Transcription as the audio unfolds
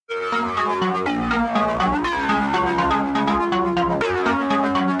This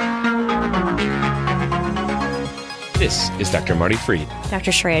is Dr. Marty Freed,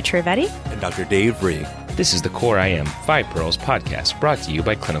 Dr. Shreya Trivedi, and Dr. Dave Ree. This is the Core IM 5 Pearls podcast brought to you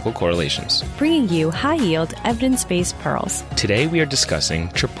by Clinical Correlations, bringing you high-yield, evidence-based pearls. Today we are discussing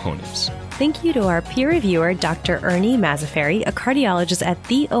troponins. Thank you to our peer reviewer, Dr. Ernie Mazzaferri, a cardiologist at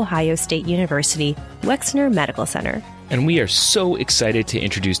The Ohio State University, Wexner Medical Center. And we are so excited to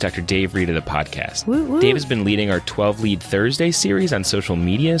introduce Dr. Dave Ree to the podcast. Woo, woo. Dave has been leading our 12 Lead Thursday series on social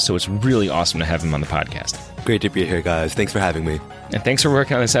media, so it's really awesome to have him on the podcast. Great to be here, guys. Thanks for having me. And thanks for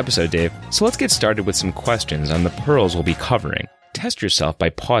working on this episode, Dave. So let's get started with some questions on the pearls we'll be covering. Test yourself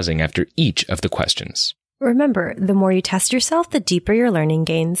by pausing after each of the questions. Remember, the more you test yourself, the deeper your learning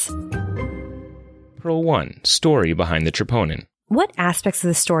gains. Pearl 1, story behind the troponin. What aspects of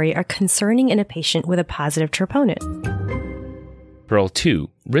the story are concerning in a patient with a positive troponin? Pearl 2,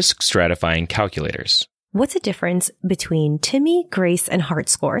 risk stratifying calculators. What's the difference between TIMI, GRACE, and HEART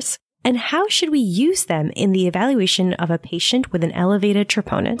scores? And how should we use them in the evaluation of a patient with an elevated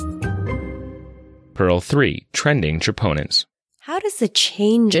troponin? Pearl 3, trending troponins. How does the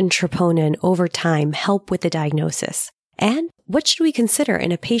change in troponin over time help with the diagnosis? And what should we consider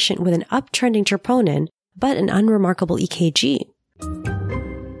in a patient with an uptrending troponin but an unremarkable EKG?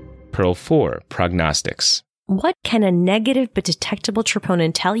 Pearl 4, prognostics. What can a negative but detectable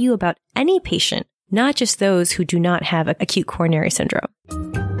troponin tell you about any patient, not just those who do not have acute coronary syndrome?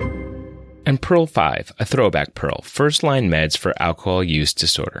 And Pearl 5, a throwback pearl, first-line meds for alcohol use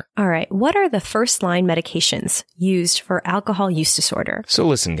disorder. All right, what are the first-line medications used for alcohol use disorder? So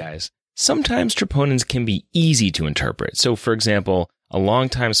listen, guys, sometimes troponins can be easy to interpret. So, for example, a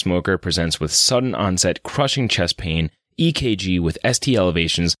longtime smoker presents with sudden onset crushing chest pain, EKG with ST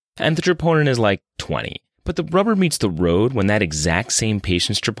elevations, and the troponin is like 20. But the rubber meets the road when that exact same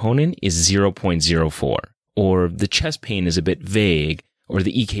patient's troponin is 0.04, or the chest pain is a bit vague, or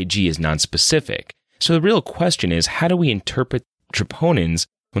the EKG is nonspecific. So the real question is, how do we interpret troponins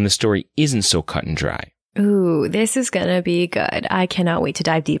when the story isn't so cut and dry? Ooh, this is going to be good. I cannot wait to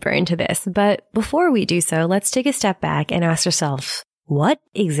dive deeper into this. But before we do so, let's take a step back and ask ourselves, what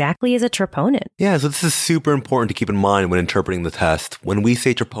exactly is a troponin? Yeah, so this is super important to keep in mind when interpreting the test. When we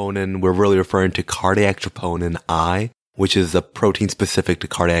say troponin, we're really referring to cardiac troponin I, which is a protein specific to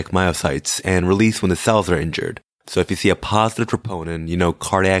cardiac myocytes and released when the cells are injured. So if you see a positive troponin, you know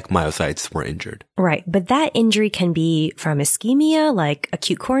cardiac myocytes were injured. Right, but that injury can be from ischemia, like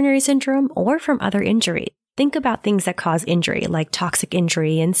acute coronary syndrome, or from other injury. Think about things that cause injury, like toxic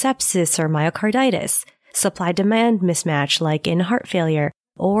injury in sepsis or myocarditis, supply-demand mismatch, like in heart failure,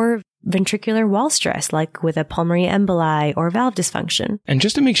 or ventricular wall stress, like with a pulmonary emboli or valve dysfunction. And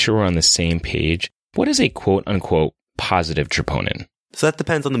just to make sure we're on the same page, what is a quote-unquote positive troponin? So that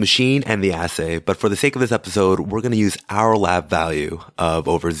depends on the machine and the assay, but for the sake of this episode, we're going to use our lab value of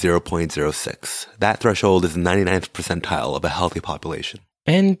over 0.06. That threshold is the 99th percentile of a healthy population.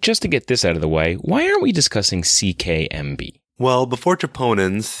 And just to get this out of the way, why aren't we discussing CKMB? Well, before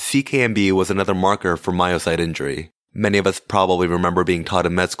troponins, CKMB was another marker for myocyte injury. Many of us probably remember being taught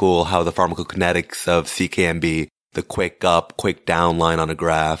in med school how the pharmacokinetics of CKMB, the quick up, quick down line on a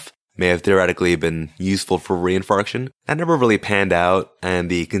graph, may have theoretically been useful for reinfarction. That never really panned out, and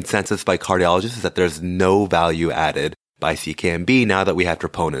the consensus by cardiologists is that there's no value added by CKMB now that we have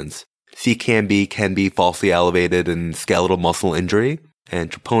troponins. CKMB can be falsely elevated in skeletal muscle injury,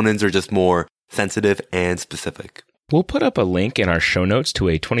 and troponins are just more sensitive and specific. We'll put up a link in our show notes to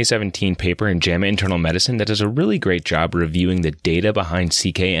a 2017 paper in JAMA Internal Medicine that does a really great job reviewing the data behind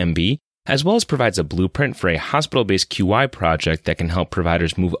CKMB, as well as provides a blueprint for a hospital-based QI project that can help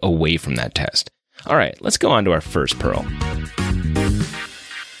providers move away from that test. All right, let's go on to our first pearl.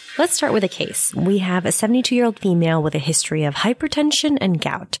 Let's start with a case. We have a 72-year-old female with a history of hypertension and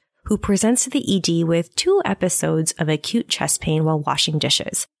gout who presents to the ED with 2 episodes of acute chest pain while washing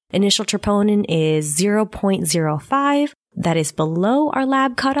dishes. Initial troponin is 0.05. That is below our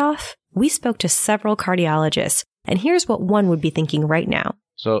lab cutoff. We spoke to several cardiologists, and here's what one would be thinking right now.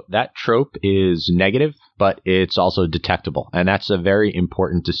 So that trope is negative, but it's also detectable. And that's a very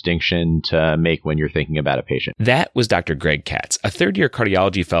important distinction to make when you're thinking about a patient. That was Dr. Greg Katz, a third-year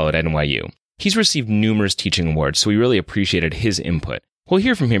cardiology fellow at NYU. He's received numerous teaching awards, so we really appreciated his input. We'll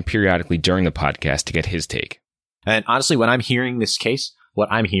hear from him periodically during the podcast to get his take. And honestly, when I'm hearing this case,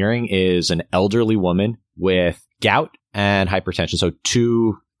 what I'm hearing is an elderly woman with gout and hypertension. So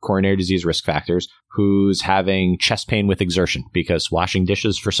 2 coronary disease risk factors, who's having chest pain with exertion, because washing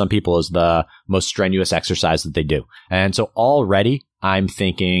dishes for some people is the most strenuous exercise that they do. And so already I'm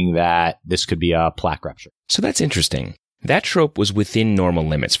thinking that this could be a plaque rupture. So that's interesting. That trope was within normal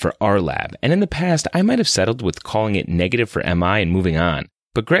limits for our lab, and in the past, I might have settled with calling it negative for MI and moving on.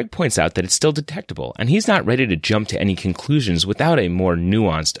 But Greg points out that it's still detectable, and he's not ready to jump to any conclusions without a more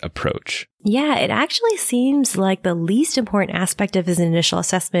nuanced approach. Yeah, it actually seems like the least important aspect of his initial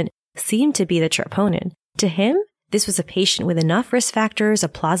assessment seemed to be the troponin. To him, this was a patient with enough risk factors, a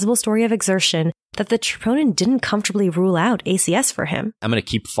plausible story of exertion, that the troponin didn't comfortably rule out ACS for him. I'm going to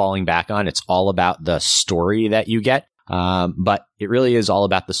keep falling back on it's all about the story that you get. But it really is all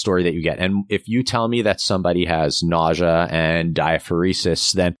about the story that you get. And if you tell me that somebody has nausea and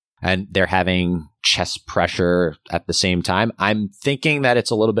diaphoresis, and they're having chest pressure at the same time, I'm thinking that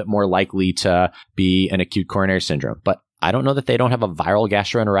it's a little bit more likely to be an acute coronary syndrome. But I don't know that they don't have a viral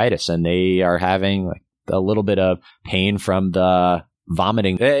gastroenteritis and they are having like a little bit of pain from the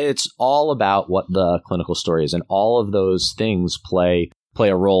vomiting. It's all about what the clinical story is. And all of those things play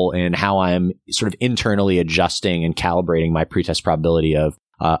a role in how I'm sort of internally adjusting and calibrating my pretest probability of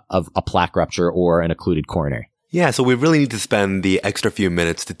a plaque rupture or an occluded coronary. Yeah, so we really need to spend the extra few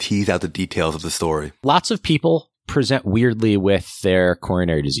minutes to tease out the details of the story. Lots of people present weirdly with their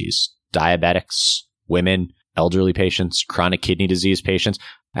coronary disease. Diabetics, women, elderly patients, chronic kidney disease patients.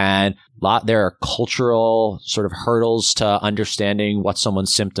 And there are cultural sort of hurdles to understanding what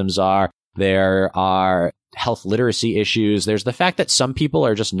someone's symptoms are. There are health literacy issues. There's the fact that some people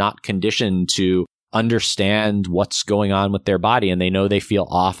are just not conditioned to understand what's going on with their body, and they know they feel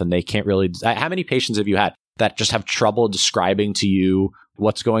off and they can't really. How many patients have you had that just have trouble describing to you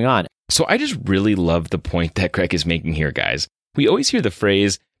what's going on? So I just really love the point that Greg is making here, guys. We always hear the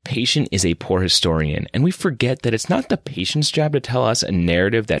phrase, patient is a poor historian, and we forget that it's not the patient's job to tell us a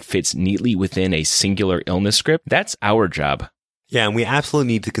narrative that fits neatly within a singular illness script. That's our job. Yeah, and we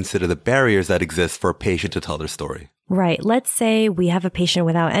absolutely need to consider the barriers that exist for a patient to tell their story. Right. Let's say we have a patient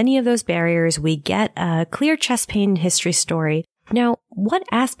without any of those barriers. We get a clear chest pain history story. Now, what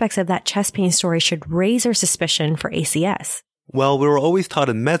aspects of that chest pain story should raise our suspicion for ACS? Well, we were always taught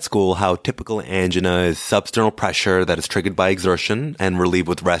in med school how typical angina is substernal pressure that is triggered by exertion and relieved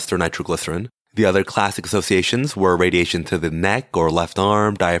with rest or nitroglycerin. The other classic associations were radiation to the neck or left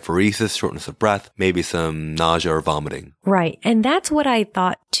arm, diaphoresis, shortness of breath, maybe some nausea or vomiting. Right. And that's what I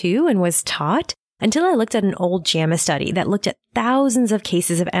thought too and was taught until I looked at an old JAMA study that looked at thousands of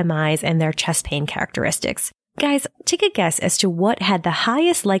cases of MIs and their chest pain characteristics. Guys, take a guess as to what had the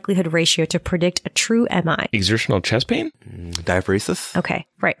highest likelihood ratio to predict a true MI. Exertional chest pain? Diaphoresis? Okay,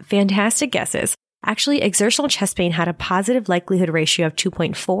 right. Fantastic guesses. Actually, exertional chest pain had a positive likelihood ratio of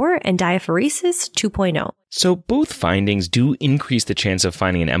 2.4 and diaphoresis 2.0. So both findings do increase the chance of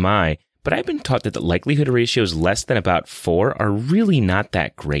finding an MI, but I've been taught that the likelihood ratios less than about 4 are really not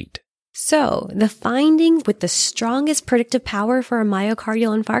that great. So, the finding with the strongest predictive power for a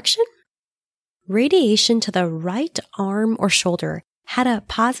myocardial infarction? Radiation to the right arm or shoulder had a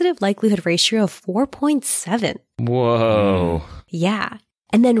positive likelihood ratio of 4.7. Whoa. Yeah.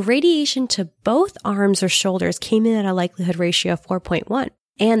 And then radiation to both arms or shoulders came in at a likelihood ratio of 4.1.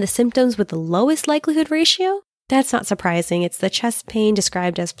 And the symptoms with the lowest likelihood ratio? That's not surprising. It's the chest pain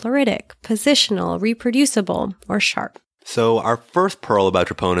described as pleuritic, positional, reproducible, or sharp. So our first pearl about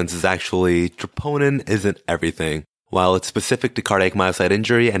troponins is actually troponin isn't everything. While it's specific to cardiac myocyte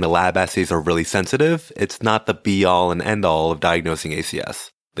injury and the lab assays are really sensitive, it's not the be-all and end-all of diagnosing ACS.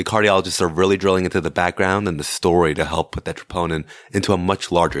 The cardiologists are really drilling into the background and the story to help put that troponin into a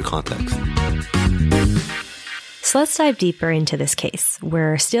much larger context. So let's dive deeper into this case.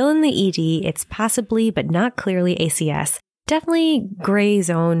 We're still in the ED. It's possibly, but not clearly ACS. Definitely gray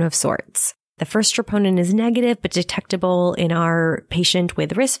zone of sorts. The first troponin is negative, but detectable in our patient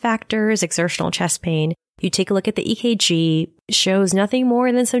with risk factors, exertional chest pain. You take a look at the EKG, shows nothing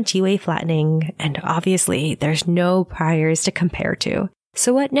more than some T-wave flattening, and obviously there's no priors to compare to.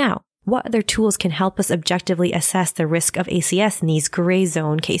 So what now? What other tools can help us objectively assess the risk of ACS in these gray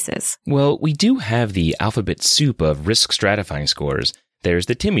zone cases? Well, we do have the alphabet soup of risk stratifying scores. There's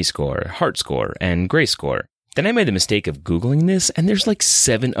the TIMI score, Heart score, and Gray score. Then I made the mistake of Googling this, and there's like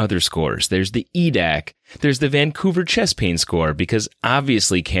 7 other scores. There's the EDAC, there's the Vancouver chest pain score, because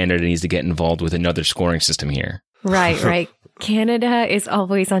obviously Canada needs to get involved with another scoring system here. Right. Canada is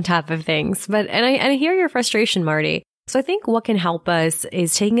always on top of things. And I hear your frustration, Marty. So I think what can help us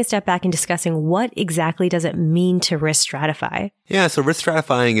is taking a step back and discussing what exactly does it mean to risk stratify. Yeah, so risk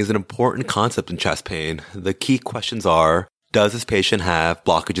stratifying is an important concept in chest pain. The key questions are, does this patient have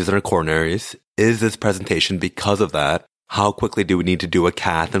blockages in her coronaries? Is this presentation because of that? How quickly do we need to do a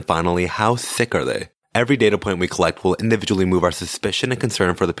cath? And finally, how sick are they? Every data point we collect will individually move our suspicion and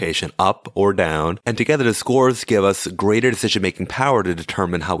concern for the patient up or down, and together the scores give us greater decision-making power to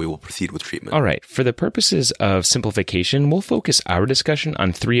determine how we will proceed with treatment. All right, for the purposes of simplification, we'll focus our discussion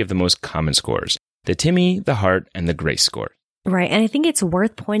on 3 of the most common scores: the TIMI, the HEART, and the GRACE score. Right. And I think it's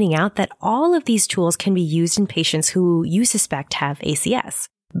worth pointing out that all of these tools can be used in patients who you suspect have ACS.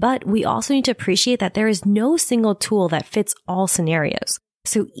 But we also need to appreciate that there is no single tool that fits all scenarios.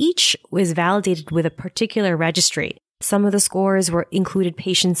 So each was validated with a particular registry. Some of the scores included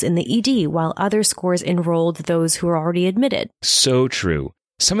patients in the ED, while other scores enrolled those who were already admitted. So true.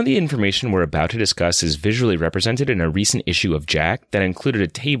 Some of the information we're about to discuss is visually represented in a recent issue of JACC that included a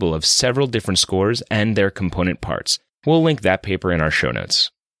table of several different scores and their component parts. We'll link that paper in our show notes.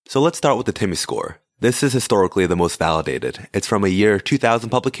 So let's start with the TIMI score. This is historically the most validated. It's from a year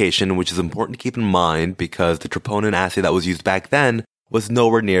 2000 publication, which is important to keep in mind because the troponin assay that was used back then was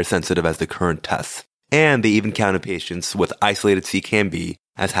nowhere near sensitive as the current tests. And they even counted patients with isolated CKMB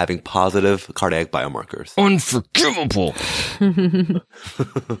as having positive cardiac biomarkers. Unforgivable!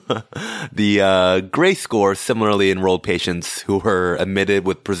 The GRACE score similarly enrolled patients who were admitted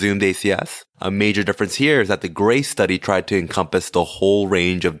with presumed ACS. A major difference here is that the GRACE study tried to encompass the whole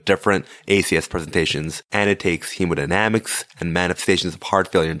range of different ACS presentations, and it takes hemodynamics and manifestations of heart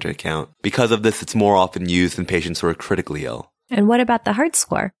failure into account. Because of this, it's more often used in patients who are critically ill. And what about the HEART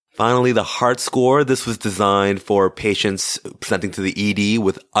score? Finally, the HEART score. This was designed for patients presenting to the ED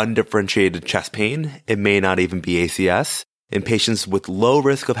with undifferentiated chest pain. It may not even be ACS. In patients with low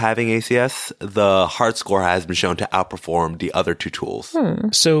risk of having ACS, the HEART score has been shown to outperform the other 2 tools.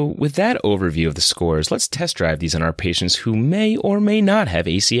 So with that overview of the scores, let's test drive these on our patients who may or may not have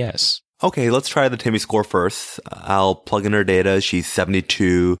ACS. Okay, let's try the TIMI score first. I'll plug in her data. She's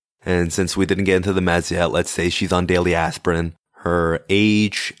 72. And since we didn't get into the meds yet, let's say she's on daily aspirin. Her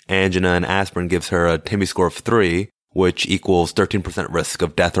age, angina, and aspirin gives her a TIMI score of 3, which equals 13% risk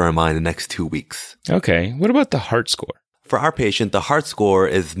of death or MI in the next 2 weeks. Okay, what about the HEART score? For our patient, the HEART score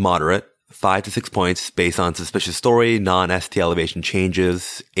is moderate, 5 to 6 points based on suspicious story, non-ST elevation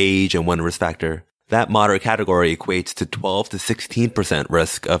changes, age, and one risk factor. That moderate category equates to 12 to 16%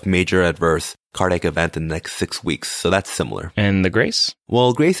 risk of major adverse cardiac event in the next 6 weeks. So that's similar. And the GRACE?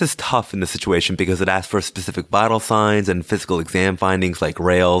 Well, GRACE is tough in this situation because it asks for specific vital signs and physical exam findings like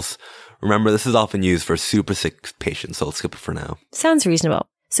rails. Remember, this is often used for super sick patients, so let's skip it for now. Sounds reasonable.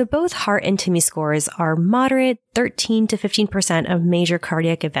 So both HEART and TIMI scores are moderate, 13 to 15% of major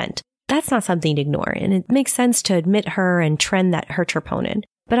cardiac event. That's not something to ignore, and it makes sense to admit her and trend her troponin.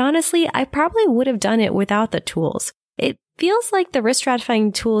 But honestly, I probably would have done it without the tools. It feels like the risk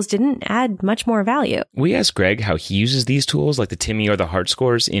stratifying tools didn't add much more value. We asked Greg how he uses these tools like the TIMI or the HEART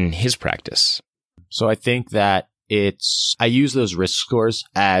scores in his practice. So I think that I use those risk scores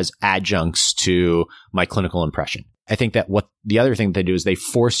as adjuncts to my clinical impression. I think that what the other thing they do is they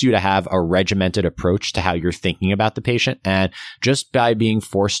force you to have a regimented approach to how you're thinking about the patient. And just by being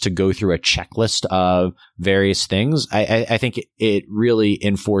forced to go through a checklist of various things, I think it really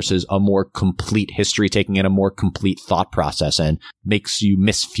enforces a more complete history taking and a more complete thought process and makes you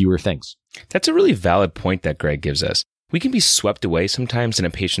miss fewer things. That's a really valid point that Greg gives us. We can be swept away sometimes in a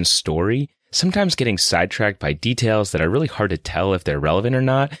patient's story, sometimes getting sidetracked by details that are really hard to tell if they're relevant or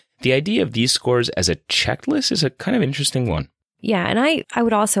not. The idea of these scores as a checklist is a kind of interesting one. Yeah, and I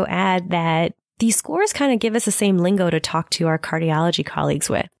would also add that these scores kind of give us the same lingo to talk to our cardiology colleagues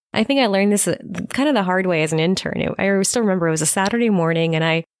with. I think I learned this kind of the hard way as an intern. I still remember it was a Saturday morning and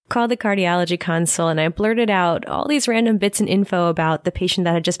I called the cardiology console and I blurted out all these random bits and info about the patient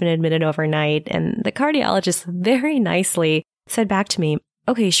that had just been admitted overnight. And the cardiologist very nicely said back to me,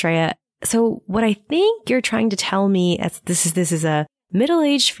 "Okay, Shreya, so what I think you're trying to tell me is this is a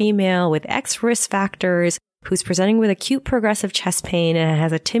middle-aged female with X risk factors who's presenting with acute progressive chest pain and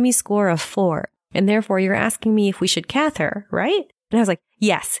has a TIMI score of 4. And therefore, you're asking me if we should cath her, right?" And I was like,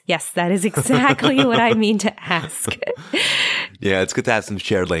 yes, that is exactly what I mean to ask. Yeah, it's good to have some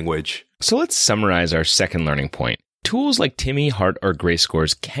shared language. So let's summarize our second learning point. Tools like TIMI, HEART, or GRACE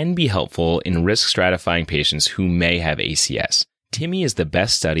scores can be helpful in risk stratifying patients who may have ACS. TIMI is the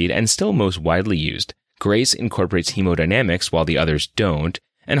best studied and still most widely used. GRACE incorporates hemodynamics while the others don't,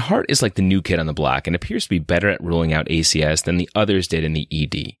 and HEART is like the new kid on the block and appears to be better at ruling out ACS than the others did in the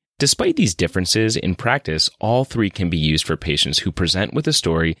ED. Despite these differences, in practice, all 3 can be used for patients who present with a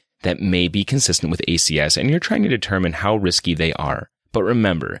story that may be consistent with ACS and you're trying to determine how risky they are. But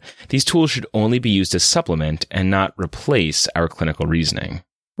remember, these tools should only be used to supplement and not replace our clinical reasoning.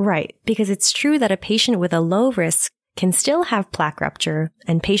 Right, because it's true that a patient with a low risk can still have plaque rupture,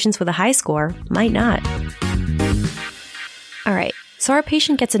 and patients with a high score might not. All right, so our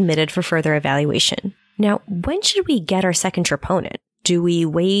patient gets admitted for further evaluation. Now, when should we get our second troponin? Do we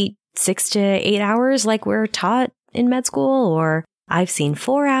wait 6 to 8 hours like we're taught in med school? Or I've seen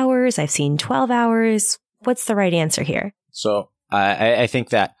 4 hours, I've seen 12 hours. What's the right answer here? So I think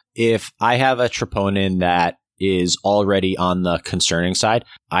that if I have a troponin that is already on the concerning side,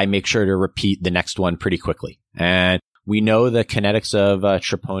 I make sure to repeat the next one pretty quickly. And we know the kinetics of the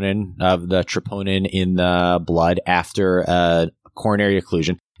troponin in the blood after a coronary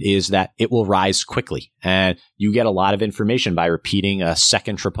occlusion is that it will rise quickly. And you get a lot of information by repeating a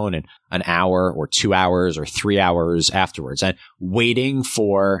second troponin an hour or 2 hours or 3 hours afterwards. And waiting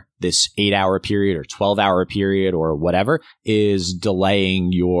for this 8-hour period or 12-hour period or whatever is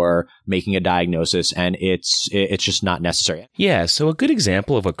delaying your making a diagnosis, and it's just not necessary. Yeah, so a good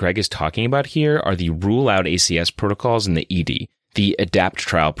example of what Greg is talking about here are the rule-out ACS protocols in the ED, the ADAPT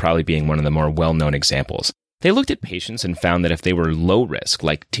trial probably being one of the more well-known examples. They looked at patients and found that if they were low risk,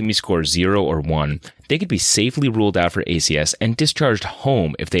 like TIMI score 0 or 1, they could be safely ruled out for ACS and discharged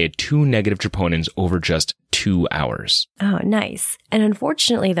home if they had 2 negative troponins over just 2 hours. Oh, nice. And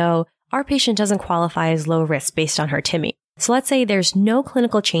unfortunately, though, our patient doesn't qualify as low risk based on her TIMI. So let's say there's no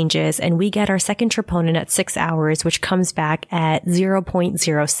clinical changes and we get our second troponin at 6 hours, which comes back at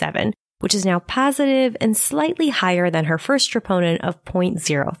 0.07, which is now positive and slightly higher than her first troponin of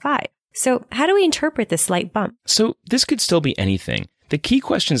 0.05. So how do we interpret this slight bump? So this could still be anything. The key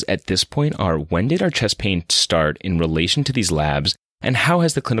questions at this point are, when did our chest pain start in relation to these labs, and how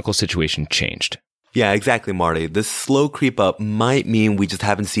has the clinical situation changed? Yeah, exactly, Marty. This slow creep up might mean we just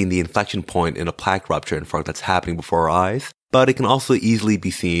haven't seen the inflection point in a plaque rupture infarct that's happening before our eyes, but it can also easily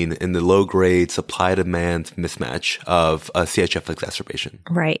be seen in the low-grade supply-demand mismatch of a CHF exacerbation.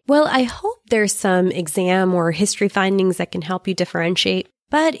 Right. Well, I hope there's some exam or history findings that can help you differentiate.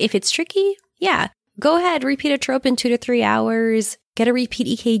 But if it's tricky, yeah, go ahead, repeat a trope in 2 to 3 hours, get a repeat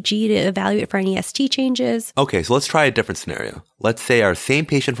EKG to evaluate for any ST changes. Okay, so let's try a different scenario. Let's say our same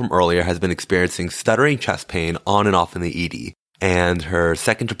patient from earlier has been experiencing stuttering chest pain on and off in the ED, and her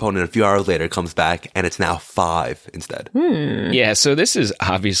second troponin a few hours later comes back, and it's now 5 instead. Yeah, so this is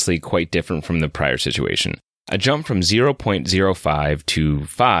obviously quite different from the prior situation. A jump from 0.05 to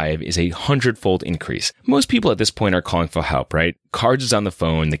 5 is a 100-fold increase. Most people at this point are calling for help, right? Cards is on the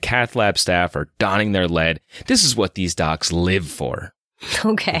phone, the cath lab staff are donning their lead. This is what these docs live for.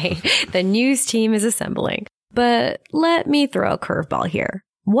 Okay, the news team is assembling. But let me throw a curveball here.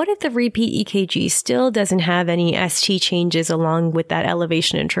 What if the repeat EKG still doesn't have any ST changes along with that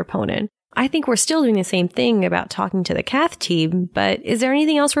elevation in troponin? I think we're still doing the same thing about talking to the cath team, but is there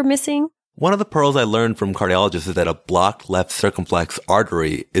anything else we're missing? One of the pearls I learned from cardiologists is that a blocked left circumflex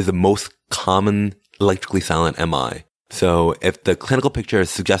artery is the most common electrically silent MI. So if the clinical picture is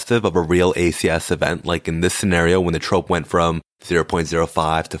suggestive of a real ACS event, like in this scenario when the trope went from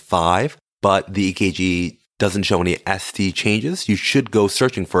 0.05 to 5, but the EKG doesn't show any ST changes, you should go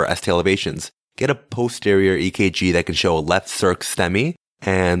searching for ST elevations. Get a posterior EKG that can show a left circ STEMI,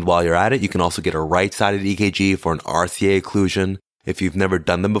 and while you're at it, you can also get a right-sided EKG for an RCA occlusion. If you've never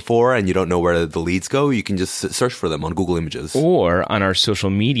done them before and you don't know where the leads go, you can just search for them on Google Images. Or on our social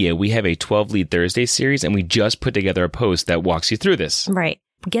media, we have a 12 Lead Thursday series, and we just put together a post that walks you through this. Right.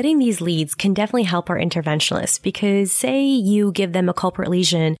 Getting these leads can definitely help our interventionalists because say you give them a culprit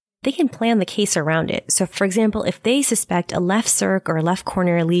lesion, they can plan the case around it. So for example, if they suspect a left circ or a left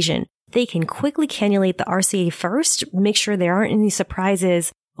coronary lesion, they can quickly cannulate the RCA first, make sure there aren't any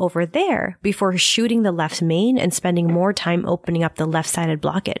surprises over there before shooting the left main and spending more time opening up the left-sided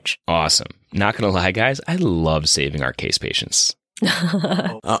blockage. Awesome. Not going to lie, guys, I love saving our case patients.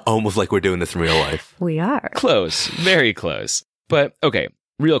 Almost like we're doing this in real life. We are. Close. Very close. But okay,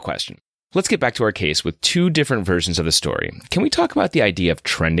 real question. Let's get back to our case with 2 different versions of the story. Can we talk about the idea of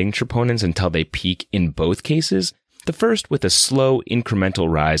trending troponins until they peak in both cases? The first with a slow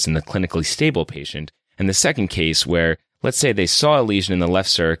incremental rise in the clinically stable patient, and the second case where, let's say they saw a lesion in the left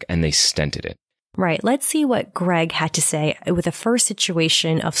circ and they stented it. Right. Let's see what Greg had to say with the first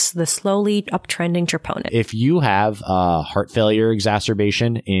situation of the slowly uptrending troponin. If you have a heart failure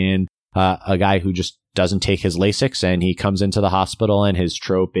exacerbation in a guy who just doesn't take his Lasix and he comes into the hospital and his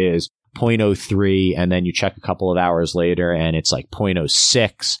trope is 0.03, and then you check a couple of hours later and it's like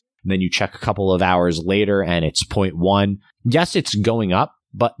 0.06, and then you check a couple of hours later and it's 0.1. Yes, it's going up,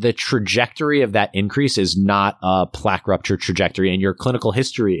 but the trajectory of that increase is not a plaque rupture trajectory, and your clinical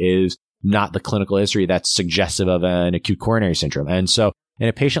history is not the clinical history that's suggestive of an acute coronary syndrome. And so in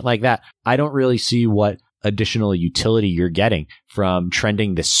a patient like that, I don't really see what additional utility you're getting from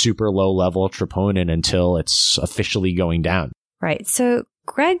trending this super low level troponin until it's officially going down. Right. So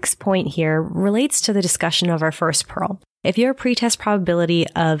Greg's point here relates to the discussion of our first pearl. If your pretest probability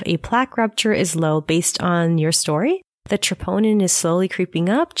of a plaque rupture is low based on your story, the troponin is slowly creeping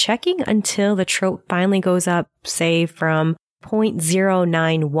up, checking until the trope finally goes up, say from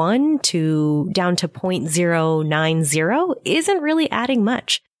 0.091 to down to 0.090 isn't really adding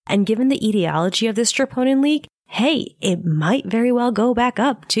much. And given the etiology of this troponin leak, hey, it might very well go back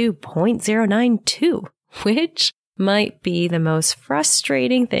up to 0.092, which might be the most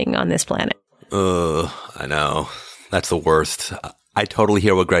frustrating thing on this planet. I know. That's the worst. I totally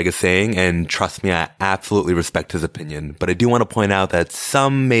hear what Greg is saying, and trust me, I absolutely respect his opinion. But I do want to point out that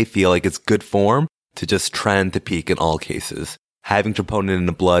some may feel like it's good form to just trend to peak in all cases. Having troponin in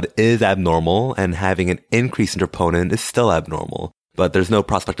the blood is abnormal, and having an increase in troponin is still abnormal. But there's no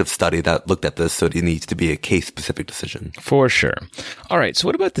prospective study that looked at this, so it needs to be a case-specific decision. For sure. All right, so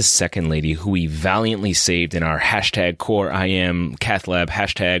what about the second lady who we valiantly saved in our hashtag CoreIamCathLab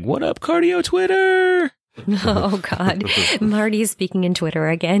hashtag WhatUpCardio Twitter? Oh, God. Marty is speaking in Twitter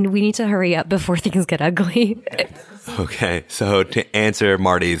again. We need to hurry up before things get ugly. Okay, so to answer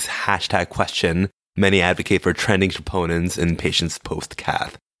Marty's hashtag question, many advocate for trending troponins in patients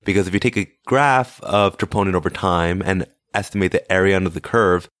post-cath. Because if you take a graph of troponin over time and estimate the area under the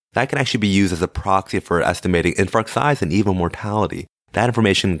curve, that can actually be used as a proxy for estimating infarct size and even mortality. That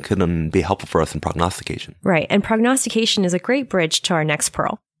information can be helpful for us in prognostication. Right, and prognostication is a great bridge to our next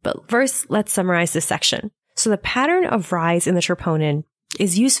pearl. But first, let's summarize this section. So the pattern of rise in the troponin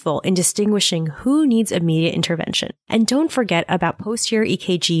is useful in distinguishing who needs immediate intervention. And don't forget about posterior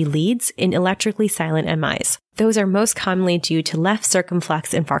EKG leads in electrically silent MIs. Those are most commonly due to left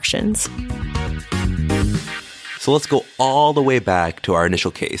circumflex infarctions. So let's go all the way back to our initial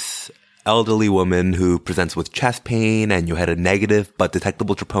case. Elderly woman who presents with chest pain and you had a negative but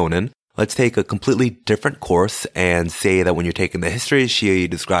detectable troponin. Let's take a completely different course and say that when you're taking the history, she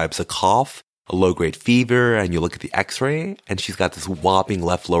describes a cough, a low-grade fever, and you look at the x-ray, and she's got this whopping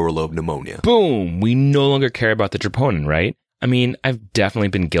left lower lobe pneumonia. Boom! We no longer care about the troponin, right? I mean, I've definitely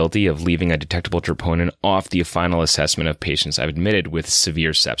been guilty of leaving a detectable troponin off the final assessment of patients I've admitted with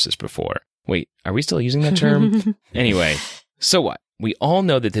severe sepsis before. Wait, are we still using that term? Anyway, so what? We all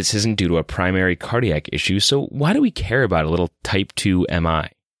know that this isn't due to a primary cardiac issue, so why do we care about a little type 2 MI?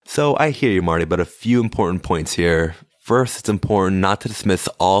 So I hear you, Marty, but a few important points here. First, it's important not to dismiss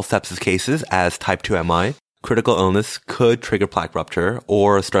all sepsis cases as type 2 MI. Critical illness could trigger plaque rupture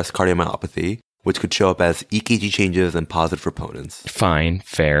or stress cardiomyopathy, which could show up as EKG changes and positive troponins. Fine,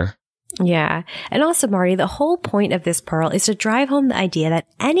 fair. Yeah. And also, Marty, the whole point of this pearl is to drive home the idea that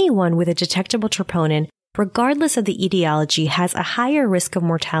anyone with a detectable troponin, regardless of the etiology, has a higher risk of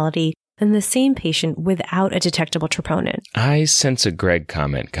mortality than the same patient without a detectable troponin. I sense a Greg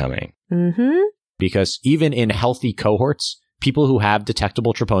comment coming. Mm-hmm. Because even in healthy cohorts, people who have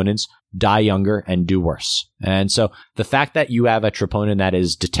detectable troponins die younger and do worse. And so the fact that you have a troponin that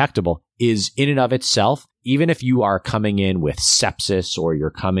is detectable is in and of itself, even if you are coming in with sepsis or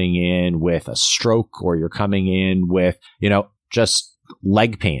you're coming in with a stroke or you're coming in with, just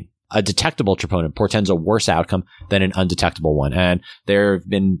leg pain, a detectable troponin portends a worse outcome than an undetectable one. And there have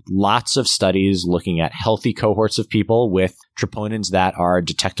been lots of studies looking at healthy cohorts of people with troponins that are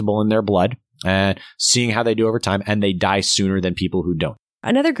detectable in their blood and seeing how they do over time, and they die sooner than people who don't.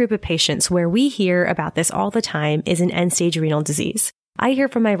 Another group of patients where we hear about this all the time is in end-stage renal disease. I hear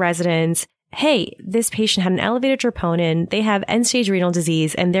from my residents, hey, this patient had an elevated troponin, they have end-stage renal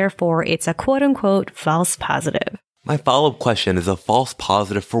disease, and therefore it's a quote-unquote false positive. My follow-up question is a false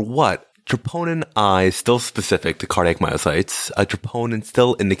positive for what? Troponin I is still specific to cardiac myocytes. A troponin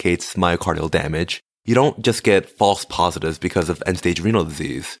still indicates myocardial damage. You don't just get false positives because of end-stage renal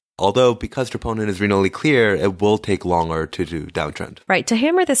disease. Although, because troponin is renally clear, it will take longer to do downtrend. Right. To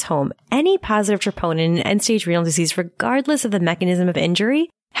hammer this home, any positive troponin in end-stage renal disease, regardless of the mechanism of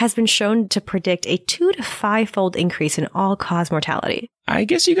injury, has been shown to predict a 2 to 5-fold increase in all-cause mortality. I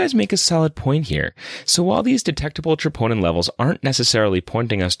guess you guys make a solid point here. So while these detectable troponin levels aren't necessarily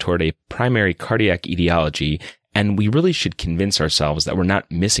pointing us toward a primary cardiac etiology, and we really should convince ourselves that we're not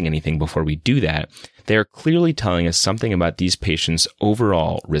missing anything before we do that, they are clearly telling us something about these patients'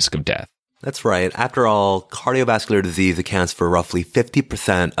 overall risk of death. That's right. After all, cardiovascular disease accounts for roughly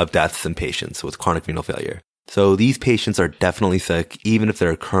 50% of deaths in patients with chronic renal failure. So these patients are definitely sick, even if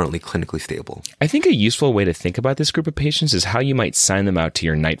they're currently clinically stable. I think a useful way to think about this group of patients is how you might sign them out to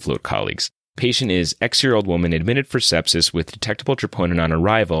your night float colleagues. Patient is X-year-old woman admitted for sepsis with detectable troponin on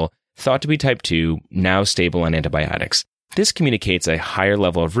arrival, thought to be type 2, now stable on antibiotics. This communicates a higher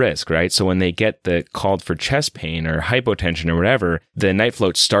level of risk, right? So when they get the called for chest pain or hypotension or whatever, the night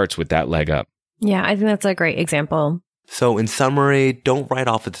float starts with that leg up. Yeah, I think that's a great example. So in summary, don't write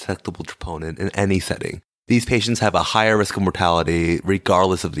off a detectable troponin in any setting. These patients have a higher risk of mortality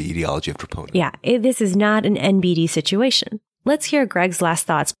regardless of the etiology of troponin. Yeah, this is not an NBD situation. Let's hear Greg's last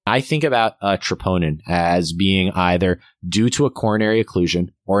thoughts. I think about troponin as being either due to a coronary occlusion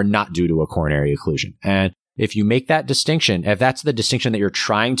or not due to a coronary occlusion. And if you make that distinction, if that's the distinction that you're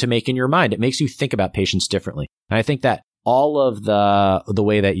trying to make in your mind, it makes you think about patients differently. And I think that all of the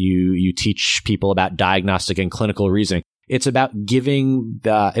way that you teach people about diagnostic and clinical reasoning, it's about giving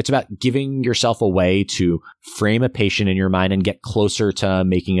yourself a way to frame a patient in your mind and get closer to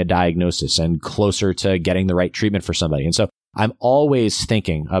making a diagnosis and closer to getting the right treatment for somebody. And so I'm always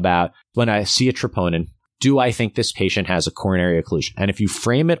thinking about, when I see a troponin, do I think this patient has a coronary occlusion? And if you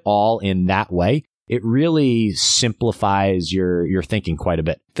frame it all in that way, it really simplifies your thinking quite a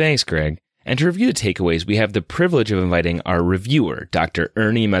bit. Thanks, Greg. And to review the takeaways, we have the privilege of inviting our reviewer, Dr.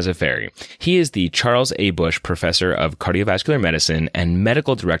 Ernie Mazzaferri. He is the Charles A. Bush Professor of Cardiovascular Medicine and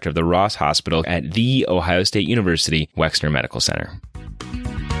Medical Director of the Ross Hospital at The Ohio State University Wexner Medical Center.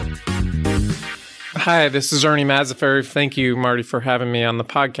 Hi, this is Ernie Mazzaferri. Thank you, Marty, for having me on the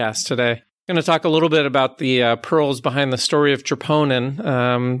podcast today. I'm going to talk a little bit about the pearls behind the story of troponin.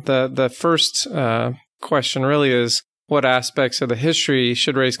 The first question really is, what aspects of the history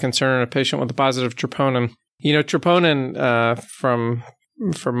should raise concern in a patient with a positive troponin? You know, troponin, from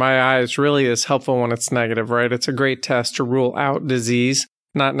my eyes, really is helpful when it's negative, right? It's a great test to rule out disease,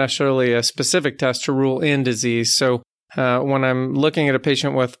 not necessarily a specific test to rule in disease. So when I'm looking at a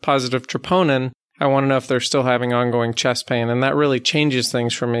patient with positive troponin, I want to know if they're still having ongoing chest pain, and that really changes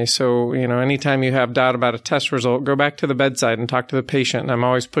things for me. So, you know, anytime you have doubt about a test result, go back to the bedside and talk to the patient. And I'm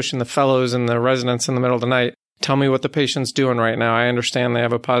always pushing the fellows and the residents in the middle of the night. Tell me what the patient's doing right now. I understand they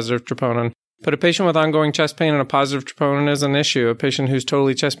have a positive troponin. But a patient with ongoing chest pain and a positive troponin is an issue. A patient who's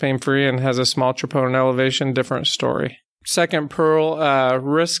totally chest pain-free and has a small troponin elevation, different story. Second pearl,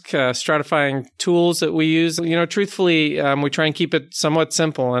 risk stratifying tools that we use. You know, truthfully, we try and keep it somewhat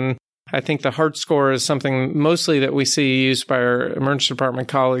simple. And I think the HEART score is something mostly that we see used by our emergency department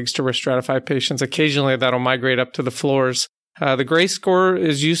colleagues to risk stratify patients. Occasionally, that'll migrate up to the floors. The GRACE score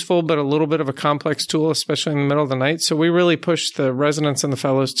is useful, but a little bit of a complex tool, especially in the middle of the night. So we really push the residents and the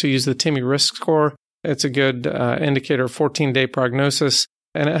fellows to use the TIMI risk score. It's a good indicator of 14-day prognosis,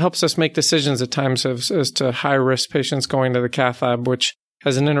 and it helps us make decisions at times as to high-risk patients going to the cath lab, which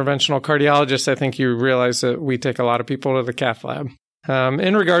as an interventional cardiologist, I think you realize that we take a lot of people to the cath lab.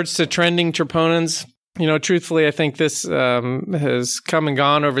 In regards to trending troponins, you know, truthfully, I think this has come and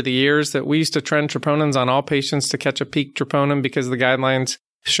gone over the years, that we used to trend troponins on all patients to catch a peak troponin because the guidelines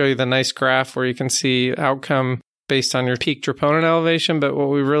show you the nice graph where you can see outcome based on your peak troponin elevation. But what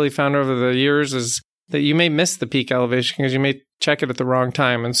we really found over the years is that you may miss the peak elevation because you may check it at the wrong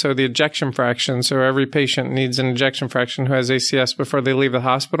time. And so the ejection fraction, so every patient needs an ejection fraction who has ACS before they leave the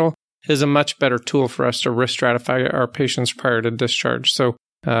hospital, is a much better tool for us to risk stratify our patients prior to discharge. So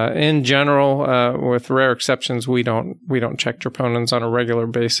in general, with rare exceptions, we don't check troponins on a regular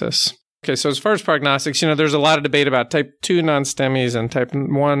basis. Okay, so as far as prognostics, you know, there's a lot of debate about type 2 non-STEMIs and type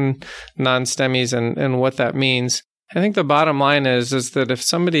 1 non-STEMIs and what that means. I think the bottom line is that if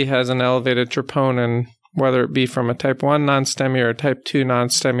somebody has an elevated troponin, whether it be from a type 1 non-STEMI or a type 2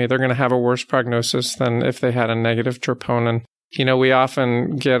 non-STEMI, they're going to have a worse prognosis than if they had a negative troponin. You know, we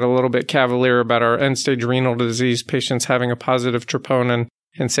often get a little bit cavalier about our end-stage renal disease patients having a positive troponin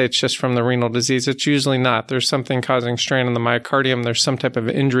and say it's just from the renal disease. It's usually not. There's something causing strain on the myocardium. There's some type of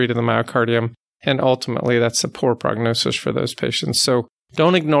injury to the myocardium. And ultimately, that's a poor prognosis for those patients. So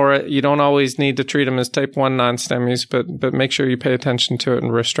don't ignore it. You don't always need to treat them as type 1 non-STEMIs, but make sure you pay attention to it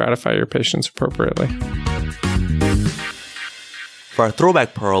and risk stratify your patients appropriately. For our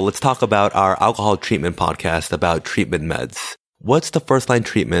throwback pearl, let's talk about our alcohol treatment podcast about treatment meds. What's the first-line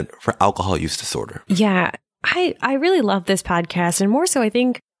treatment for alcohol use disorder? Yeah, I really love this podcast, and more so, I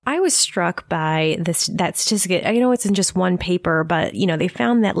think I was struck by that statistic. I know it's in just one paper, but you know, they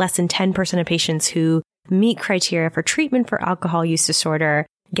found that less than 10% of patients who meet criteria for treatment for alcohol use disorder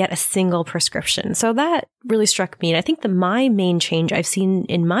get a single prescription. So that really struck me. And I think my main change I've seen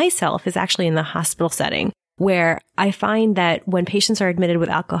in myself is actually in the hospital setting, where I find that when patients are admitted with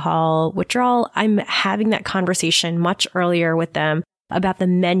alcohol withdrawal, I'm having that conversation much earlier with them about the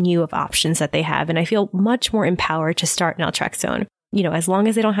menu of options that they have. And I feel much more empowered to start naltrexone. You know, as long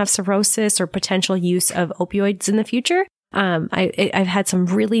as they don't have cirrhosis or potential use of opioids in the future, I've had some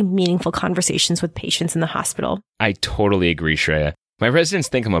really meaningful conversations with patients in the hospital. I totally agree, Shreya. My residents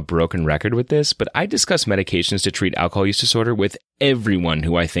think I'm a broken record with this, but I discuss medications to treat alcohol use disorder with everyone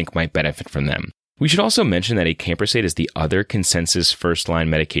who I think might benefit from them. We should also mention that acamprosate is the other consensus first-line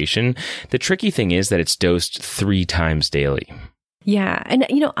medication. The tricky thing is that it's dosed 3 times daily. Yeah. And,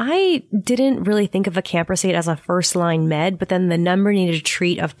 I didn't really think of acamprosate as a first-line med, but then the number needed to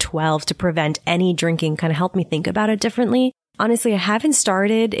treat of 12 to prevent any drinking kind of helped me think about it differently. Honestly, I haven't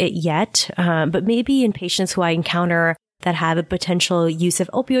started it yet, but maybe in patients who I encounter that have a potential use of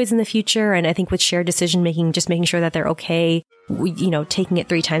opioids in the future, and I think with shared decision-making, just making sure that they're okay, taking it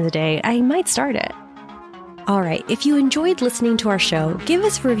 3 times a day, I might start it. All right. If you enjoyed listening to our show, give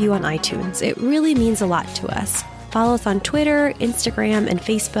us a review on iTunes. It really means a lot to us. Follow us on Twitter, Instagram, and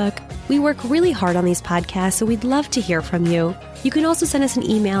Facebook. We work really hard on these podcasts, so we'd love to hear from you. You can also send us an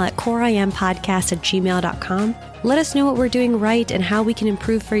email at coreimpodcast@gmail.com. Let us know what we're doing right and how we can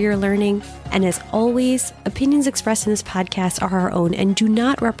improve for your learning. And as always, opinions expressed in this podcast are our own and do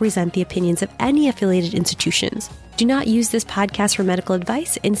not represent the opinions of any affiliated institutions. Do not use this podcast for medical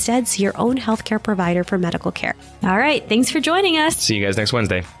advice. Instead, see your own healthcare provider for medical care. All right. Thanks for joining us. See you guys next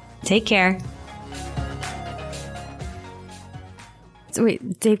Wednesday. Take care. So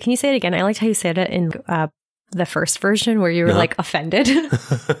wait, Dave, can you say it again? I liked how you said it in the first version where you were offended.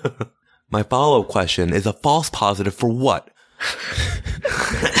 My follow-up question is a false positive for what?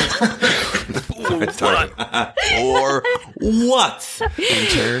 Sorry. Or what?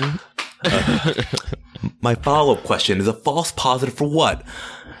 Intern. My follow-up question is a false positive for what?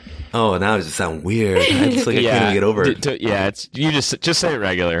 Oh, now it just sounds weird. I just can't even get over it. You just say it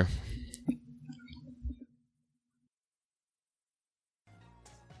regular.